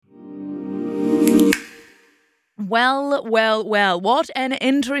Well, what an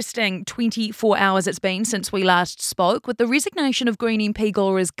interesting 24 hours it's been since we last spoke with the resignation of Green MP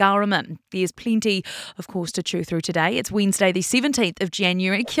Golriz Ghahraman. There's plenty, of course, to chew through today. It's Wednesday, the 17th of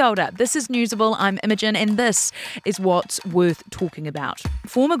January. Kia ora. This is Newsable. I'm Imogen, and this is what's worth talking about.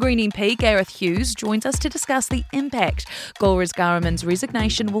 Former Green MP Gareth Hughes joins us to discuss the impact Golriz Ghahraman's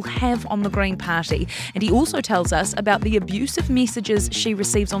resignation will have on the Green Party, and he also tells us about the abusive messages she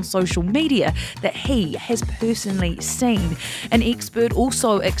receives on social media that he has personally seen. An expert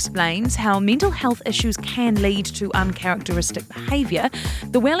also explains how mental health issues can lead to uncharacteristic behaviour.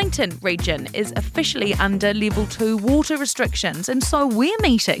 The Wellington region is officially under level 2 water restrictions, and so we're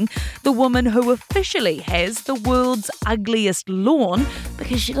meeting the woman who officially has the world's ugliest lawn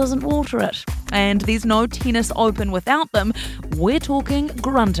because she doesn't water it. And there's no tennis open without them. We're talking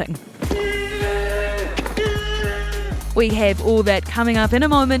grunting. We have all that coming up in a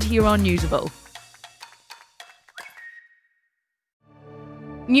moment here on Newsable.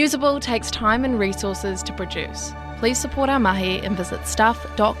 Newsable takes time and resources to produce. Please support our mahi and visit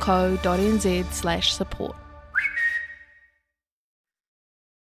stuff.co.nz/support.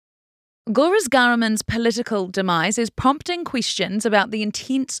 Golriz Ghahraman's political demise is prompting questions about the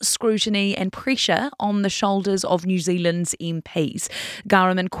intense scrutiny and pressure on the shoulders of New Zealand's MPs.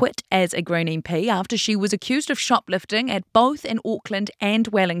 Ghahraman quit as a Green MP after she was accused of shoplifting at both an Auckland and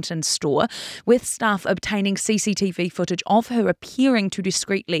Wellington store, with staff obtaining CCTV footage of her appearing to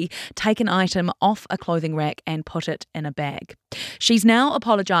discreetly take an item off a clothing rack and put it in a bag. She's now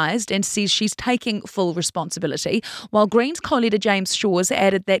apologised and says she's taking full responsibility, while Greens co-leader James Shaw's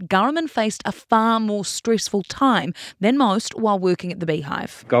added that Ghahraman faced a far more stressful time than most while working at the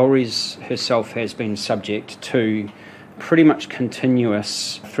Beehive. Golriz herself has been subject to pretty much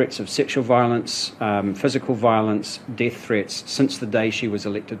continuous threats of sexual violence, physical violence, death threats since the day she was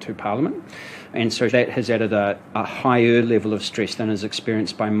elected to Parliament. And so that has added a higher level of stress than is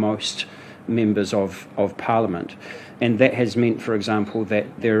experienced by most members of Parliament. And that has meant, for example,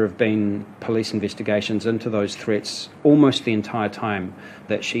 that there have been police investigations into those threats almost the entire time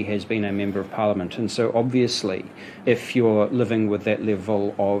that she has been a Member of Parliament. And so obviously, if you're living with that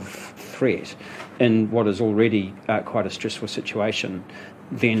level of threat in what is already quite a stressful situation,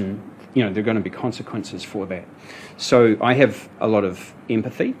 then there are going to be consequences for that. So I have a lot of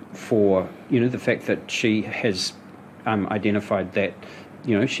empathy for the fact that she has identified that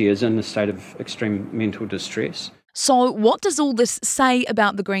she is in a state of extreme mental distress. So what does all this say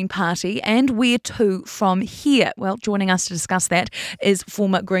about the Green Party, and where to from here? Well, joining us to discuss that is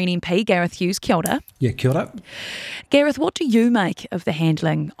former Green MP Gareth Hughes. Kia ora. Yeah, kia ora. Gareth, what do you make of the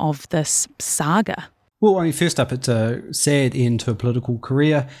handling of this saga? Well, first up, it's a sad end to a political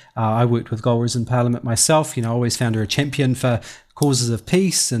career. I worked with Golriz in Parliament myself. I always found her a champion for causes of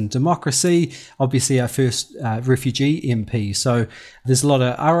peace and democracy, obviously our first refugee MP. So there's a lot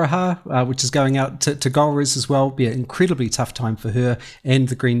of araha, which is going out to Golriz as well. Be an incredibly tough time for her and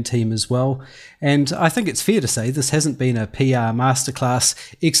the Green team as well. And I think it's fair to say this hasn't been a PR masterclass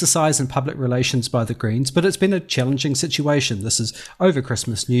exercise in public relations by the Greens, but it's been a challenging situation. This is over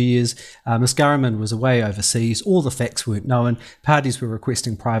Christmas, New Year's. Ms Ghahraman was away overseas. All the facts weren't known. Parties were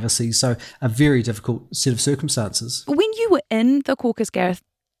requesting privacy. So a very difficult set of circumstances. When you were in the caucus, Gareth,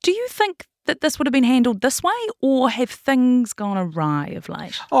 do you think that this would have been handled this way, or have things gone awry of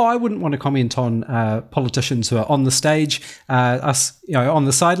late? Oh, I wouldn't want to comment on politicians who are on the stage, us on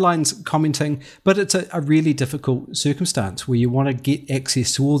the sidelines commenting, but it's a really difficult circumstance where you want to get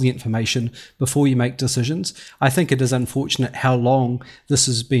access to all the information before you make decisions. I think it is unfortunate how long this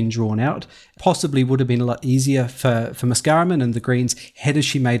has been drawn out. Possibly would have been a lot easier for Ms Ghahraman and the Greens had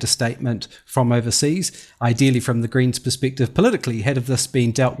she made a statement from overseas. Ideally, from the Greens' perspective, politically, had this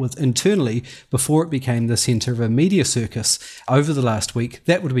been dealt with internally before it became the centre of a media circus over the last week,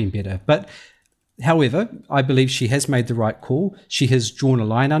 that would have been better. But however, I believe she has made the right call. She has drawn a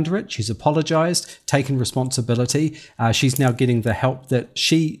line under it. She's apologised, taken responsibility. She's now getting the help that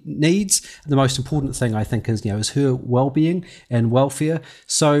she needs. The most important thing, I think, is her well-being and welfare.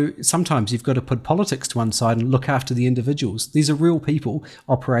 So sometimes you've got to put politics to one side and look after the individuals. These are real people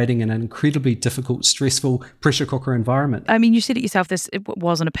operating in an incredibly difficult, stressful, pressure cooker environment. You said it yourself, it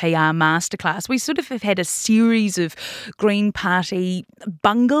wasn't a PR masterclass. We sort of have had a series of Green Party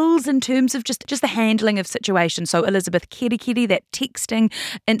bungles in terms of just the handling of situations. So Elizabeth Kerekere, that texting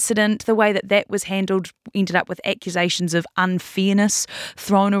incident, the way that was handled ended up with accusations of unfairness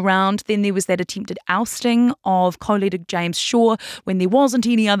thrown around. Then there was that attempted ousting of co-leader James Shaw when there wasn't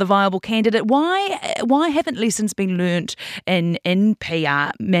any other viable candidate. Why haven't lessons been learnt in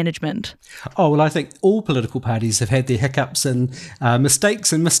PR management? Oh, well, I think all political parties have had their hiccups and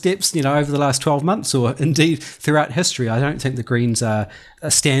mistakes and missteps, over the last 12 months or indeed throughout history. I don't think the Greens are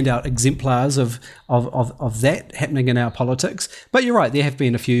standout exemplars of that happening in our politics. But you're right, there have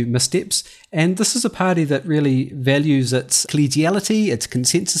been a few missteps. And this is a party that really values its collegiality, its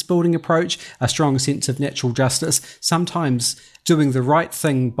consensus-building approach, a strong sense of natural justice. Sometimes doing the right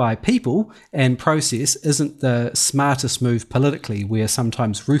thing by people and process isn't the smartest move politically, where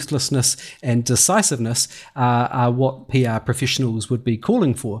sometimes ruthlessness and decisiveness are what PR professionals would be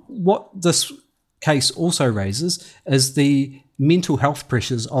calling for. What this case also raises is the mental health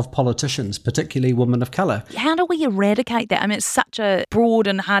pressures of politicians, particularly women of colour. How do we eradicate that? I mean, it's such a broad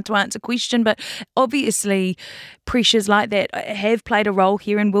and hard to answer question, but obviously pressures like that have played a role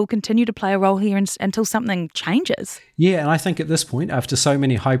here and will continue to play a role here until something changes. Yeah, and I think at this point, after so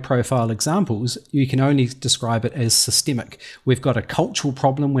many high-profile examples, you can only describe it as systemic. We've got a cultural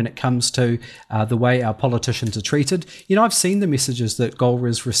problem when it comes to the way our politicians are treated. I've seen the messages that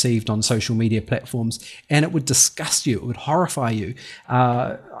Golriz received on social media platforms, and it would disgust you, it would horrify you.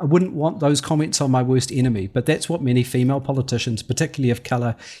 I wouldn't want those comments on my worst enemy, but that's what many female politicians, particularly of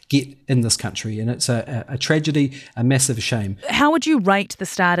colour, get in this country, and it's a tragedy, a massive shame. How would you rate the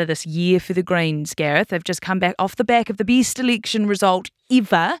start of this year for the Greens, Gareth? They've just come back off the back of the best election result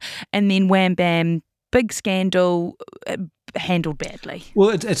ever, and then wham bam, big scandal, handled badly. Well,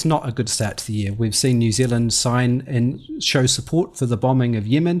 it's not a good start to the year. We've seen New Zealand sign and show support for the bombing of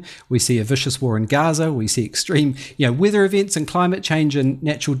Yemen. We see a vicious war in Gaza. We see extreme, weather events and climate change and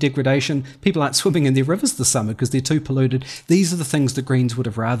natural degradation. People aren't swimming in their rivers this summer because they're too polluted. These are the things the Greens would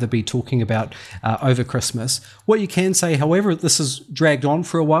have rather be talking about over Christmas. What you can say, however, this has dragged on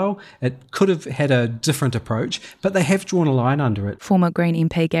for a while. It could have had a different approach, but they have drawn a line under it. Former Green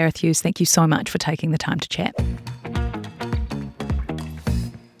MP Gareth Hughes, thank you so much for taking the time to chat.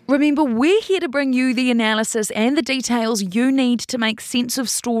 Remember, we're here to bring you the analysis and the details you need to make sense of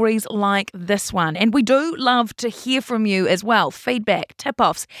stories like this one. And we do love to hear from you as well. Feedback,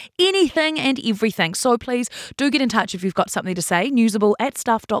 tip-offs, anything and everything. So please do get in touch if you've got something to say.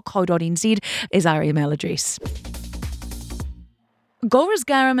 Newsable@stuff.co.nz is our email address. Golriz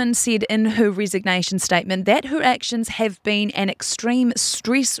Ghahraman said in her resignation statement that her actions have been an extreme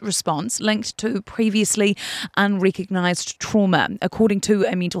stress response linked to previously unrecognised trauma, according to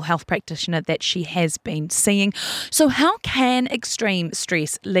a mental health practitioner that she has been seeing. So how can extreme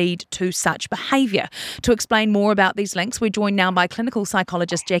stress lead to such behaviour? To explain more about these links, we're joined now by clinical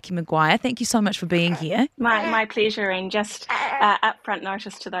psychologist Jacqui Maguire. Thank you so much for being here. My pleasure, and just upfront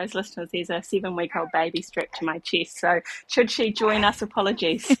notice to those listeners, there's a 7-week-old baby strapped to my chest, so should she join us,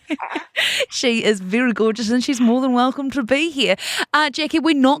 apologies. She is very gorgeous and she's more than welcome to be here. Jacqui,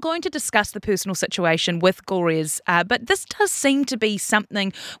 we're not going to discuss the personal situation with Golriz, but this does seem to be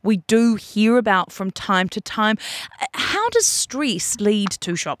something we do hear about from time to time. How does stress lead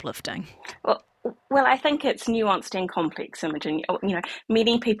to shoplifting? Well, I think it's nuanced and complex, Imogen.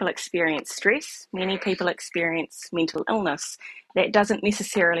 Many people experience stress, many people experience mental illness. That doesn't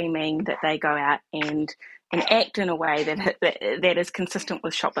necessarily mean that they go out and act in a way that is consistent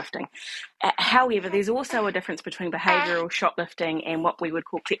with shoplifting. However, there's also a difference between behavioural shoplifting and what we would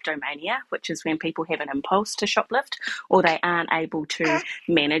call kleptomania, which is when people have an impulse to shoplift or they aren't able to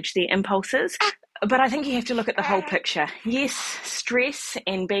manage their impulses. But I think you have to look at the whole picture. Yes, stress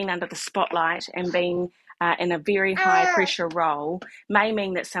and being under the spotlight and being in a very high pressure role may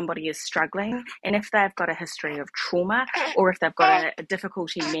mean that somebody is struggling, and if they've got a history of trauma or if they've got a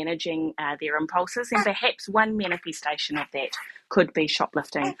difficulty managing their impulses, then perhaps one manifestation of that could be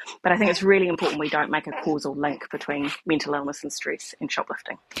shoplifting. But I think it's really important we don't make a causal link between mental illness and stress and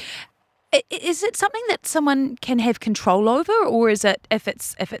shoplifting. Is it something that someone can have control over, or is it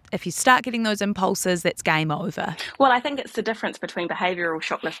if you start getting those impulses, that's game over? Well, I think it's the difference between behavioural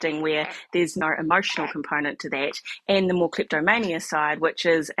shoplifting, where there's no emotional component to that, and the more kleptomania side, which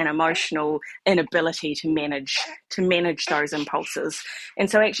is an emotional inability to manage those impulses. And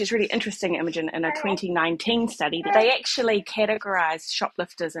so actually it's really interesting, Imogen, in a 2019 study, that they actually categorised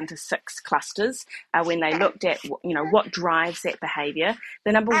shoplifters into 6 clusters when they looked at what drives that behaviour.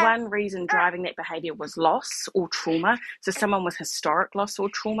 The number one reason reason driving that behaviour was loss or trauma, so someone with historic loss or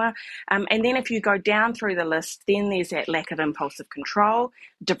trauma. And then if you go down through the list, then there's that lack of impulsive control,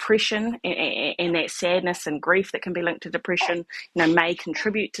 depression, and that sadness and grief that can be linked to depression, may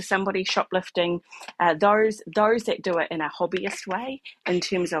contribute to somebody shoplifting. Those that do it in a hobbyist way, in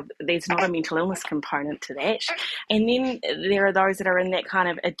terms of there's not a mental illness component to that. And then there are those that are in that kind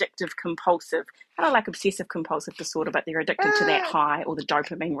of addictive compulsive, kind of like obsessive compulsive disorder, but they're addicted to that high or the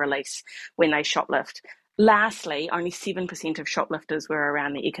dopamine release when they shoplift. Lastly, only 7% of shoplifters were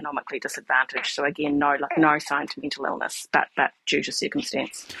around the economically disadvantaged. So again, no sign to mental illness, but due to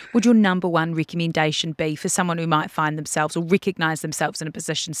circumstance. Would your number one recommendation be for someone who might find themselves or recognise themselves in a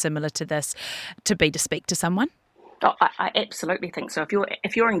position similar to this to speak to someone? Oh, I absolutely think so.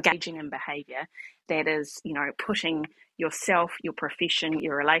 If you're engaging in behaviour that is, putting yourself, your profession,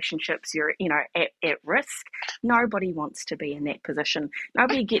 your relationships, you're, at risk, nobody wants to be in that position.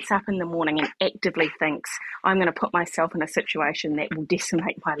 Nobody gets up in the morning and actively thinks, I'm going to put myself in a situation that will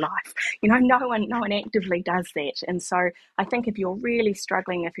decimate my life. No one actively does that. And so I think if you're really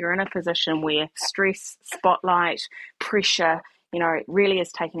struggling, if you're in a position where stress, spotlight, pressure, really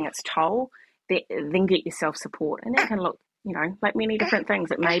is taking its toll, then get yourself support. And that can look, like many different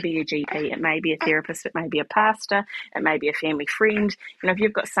things. It may be a GP, it may be a therapist, it may be a pastor, it may be a family friend. If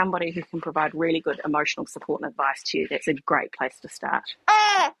you've got somebody who can provide really good emotional support and advice to you, that's a great place to start.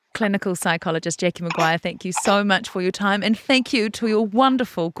 Clinical psychologist Jacqui Maguire, thank you so much for your time, and thank you to your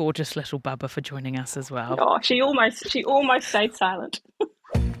wonderful, gorgeous little Bubba for joining us as well. Oh, she almost stayed silent.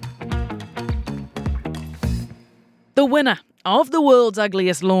 The winner of the world's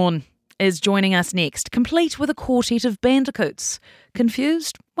ugliest lawn is joining us next, complete with a quartet of bandicoots.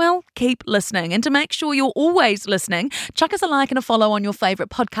 Confused? Well, keep listening. And to make sure you're always listening, chuck us a like and a follow on your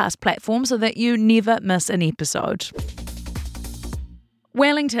favourite podcast platform so that you never miss an episode.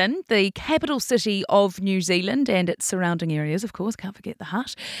 Wellington, the capital city of New Zealand and its surrounding areas, of course, can't forget the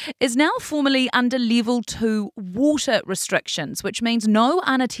hut, is now formally under level 2 water restrictions, which means no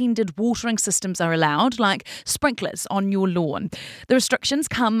unattended watering systems are allowed, like sprinklers on your lawn. The restrictions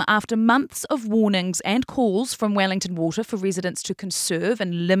come after months of warnings and calls from Wellington Water for residents to conserve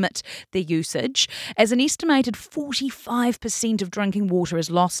and limit their usage, as an estimated 45% of drinking water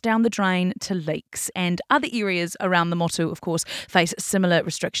is lost down the drain to leaks. And other areas around the Motu, of course, face similar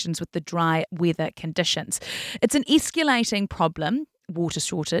restrictions with the dry weather conditions. It's an escalating problem, water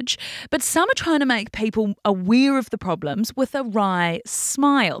shortage, but some are trying to make people aware of the problems with a wry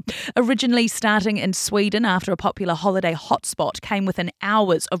smile. Originally starting in Sweden after a popular holiday hotspot came within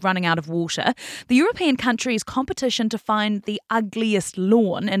hours of running out of water, the European country's competition to find the ugliest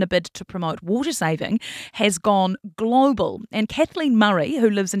lawn in a bid to promote water saving has gone global. And Kathleen Murray, who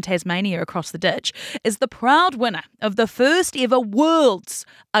lives in Tasmania across the ditch, is the proud winner of the first ever world's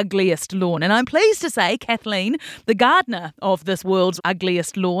ugliest lawn. And I'm pleased to say Kathleen, the gardener of this world's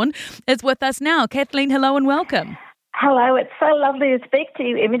ugliest lawn, is with us now. Kathleen, hello and welcome. Hello, it's so lovely to speak to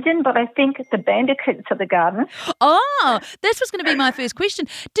you, Imogen, but I think the bandicoots are the garden. Oh, this was going to be my first question.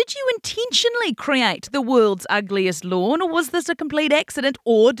 Did you intentionally create the world's ugliest lawn, or was this a complete accident,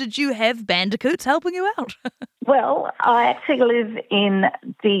 or did you have bandicoots helping you out? Well, I actually live in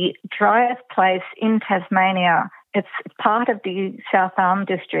the driest place in Tasmania. It's part of the South Arm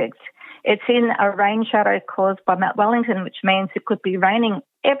district. It's in a rain shadow caused by Mount Wellington, which means it could be raining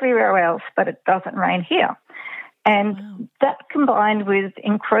everywhere else, but it doesn't rain here. And that combined with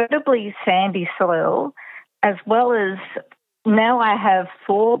incredibly sandy soil, as well as now I have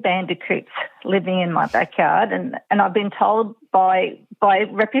 4 bandicoots living in my backyard, and I've been told by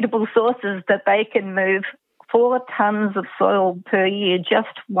reputable sources that they can move 4 tonnes of soil per year,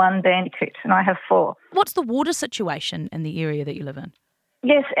 just one bandicoot, and I have 4. What's the water situation in the area that you live in?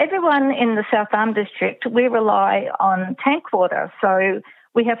 Yes, everyone in the South Arm district, we rely on tank water. So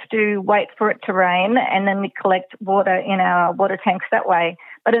we have to wait for it to rain and then we collect water in our water tanks that way.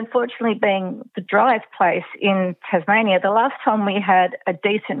 But unfortunately, being the driest place in Tasmania, the last time we had a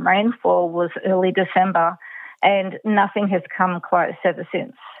decent rainfall was early December, and nothing has come close ever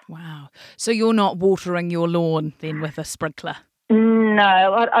since. Wow. So you're not watering your lawn then with a sprinkler?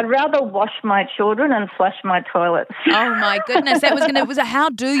 No, I'd rather wash my children and flush my toilets. Oh my goodness, how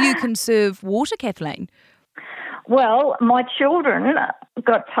do you conserve water, Kathleen? Well, my children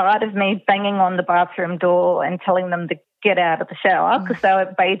got tired of me banging on the bathroom door and telling them to get out of the shower because they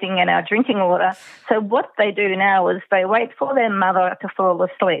were bathing in our drinking water. So what they do now is they wait for their mother to fall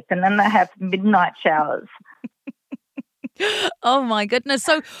asleep and then they have midnight showers. Oh my goodness.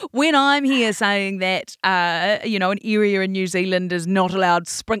 So when I'm here saying that, an area in New Zealand is not allowed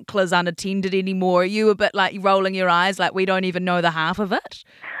sprinklers unattended anymore, are you a bit like rolling your eyes like we don't even know the half of it?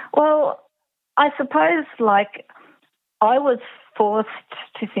 Well, I suppose, I was forced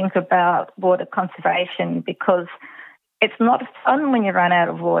to think about water conservation because it's not fun when you run out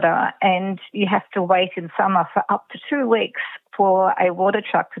of water and you have to wait in summer for up to 2 weeks for a water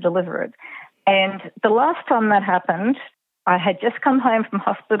truck to deliver it. And the last time that happened, I had just come home from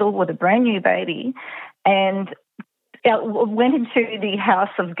hospital with a brand new baby and went into the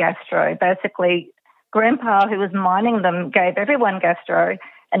house of gastro. Basically, Grandpa, who was minding them, gave everyone gastro,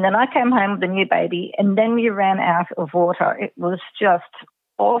 and then I came home with a new baby, and then we ran out of water. It was just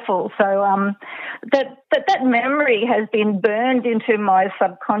awful. So that memory has been burned into my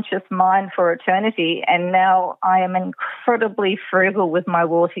subconscious mind for eternity, and now I am incredibly frugal with my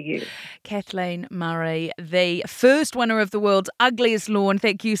water use. Kathleen Murray, the first winner of the world's ugliest lawn.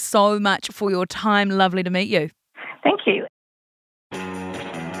 Thank you so much for your time. Lovely to meet you. Thank you.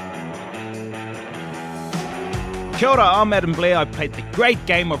 Kia ora, I'm Adam Blair. I played the great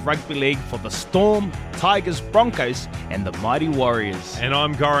game of rugby league for the Storm, Tigers, Broncos and the Mighty Warriors. And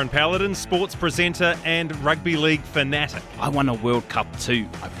I'm Goran Paladin, sports presenter and rugby league fanatic. I won a World Cup too.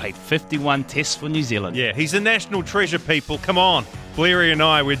 I played 51 tests for New Zealand. Yeah, he's a national treasure, people. Come on. Blairy and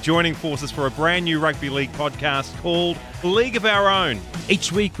I, we're joining forces for a brand new rugby league podcast called League of Our Own.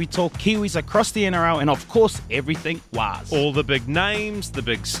 Each week we talk Kiwis across the NRL and of course everything was. All the big names, the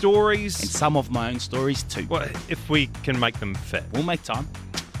big stories. And some of my own stories too. Well, if we can make them fit. We'll make time.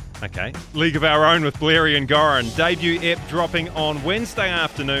 Okay. League of Our Own with Blairy and Goran. Debut ep dropping on Wednesday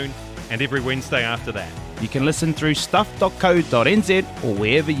afternoon and every Wednesday after that. You can listen through stuff.co.nz or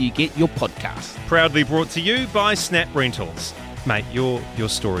wherever you get your podcast. Proudly brought to you by Snap Rentals. Mate, your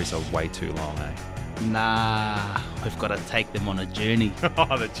stories are way too long, eh? Nah, we've got to take them on a journey.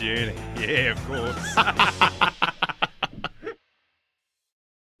 Oh, the journey. Yeah, of course.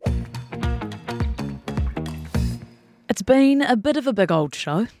 It's been a bit of a big old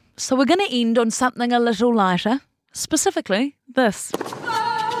show, so we're going to end on something a little lighter, specifically this.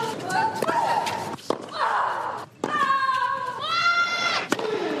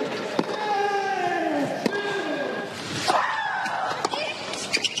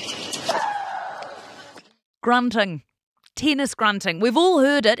 Grunting. Tennis grunting. We've all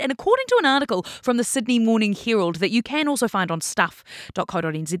heard it, and according to an article from the Sydney Morning Herald that you can also find on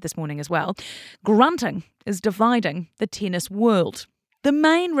stuff.co.nz this morning as well, grunting is dividing the tennis world. The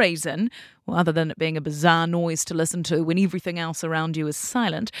main reason, well, other than it being a bizarre noise to listen to when everything else around you is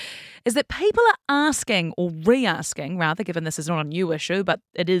silent, is that people are asking, or re-asking, rather, given this is not a new issue, but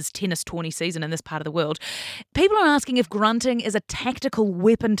it is tennis tourney season in this part of the world, people are asking if grunting is a tactical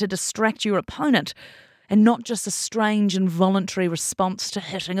weapon to distract your opponent, and not just a strange and voluntary response to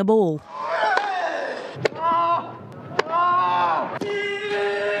hitting a ball.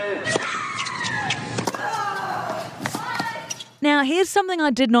 Now, here's something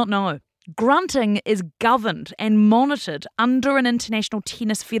I did not know. Grunting is governed and monitored under an International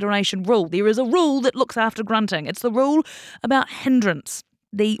Tennis Federation rule. There is a rule that looks after grunting. It's the rule about hindrance.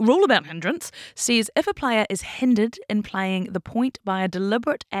 The rule about hindrance says if a player is hindered in playing the point by a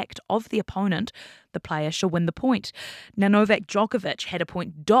deliberate act of the opponent, the player shall win the point. Now, Novak Djokovic had a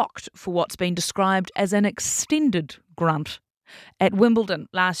point docked for what's been described as an extended grunt at Wimbledon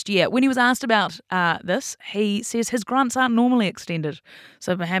last year. When he was asked about this, he says his grunts aren't normally extended,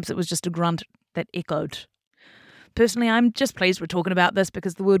 so perhaps it was just a grunt that echoed. Personally, I'm just pleased we're talking about this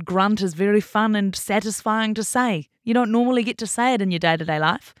because the word grunt is very fun and satisfying to say. You don't normally get to say it in your day-to-day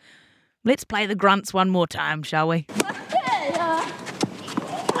life. Let's play the grunts one more time, shall we?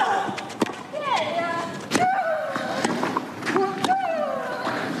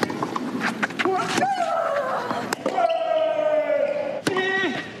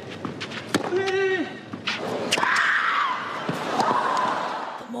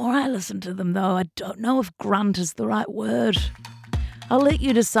 I listen to them though, I don't know if grunt is the right word. I'll let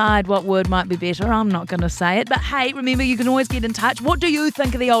you decide what word might be better. I'm not going to say it. But hey, remember, you can always get in touch. What do you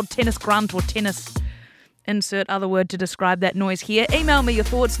think of the old tennis grunt or tennis? Insert other word to describe that noise here. Email me your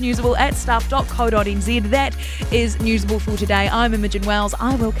thoughts, newsable@stuff.co.nz. That is Newsable for today. I'm Imogen Wells.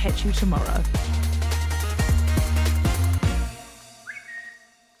 I will catch you tomorrow.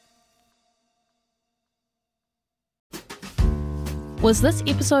 Was this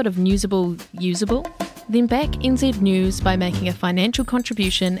episode of Newsable usable? Then back NZ News by making a financial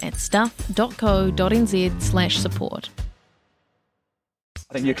contribution at stuff.co.nz/support.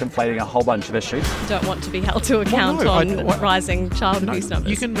 I think you're conflating a whole bunch of issues. Don't want to be held to account on rising child abuse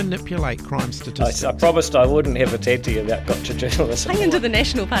numbers. You can manipulate crime statistics. I promised I wouldn't ever TED to you about gotcha journalism. Hang into the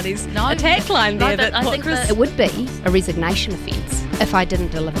National Party's attack line there. I think it would be a resignation offence if I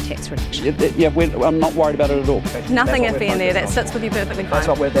didn't deliver tax reduction. I'm not worried about it at all. Nothing iffy in there. That sits with you perfectly fine.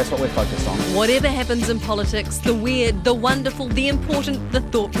 That's what we're focused on. Whatever happens in politics, the weird, the wonderful, the important, the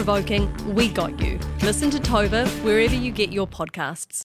thought-provoking, we got you. Listen to Tova wherever you get your podcasts.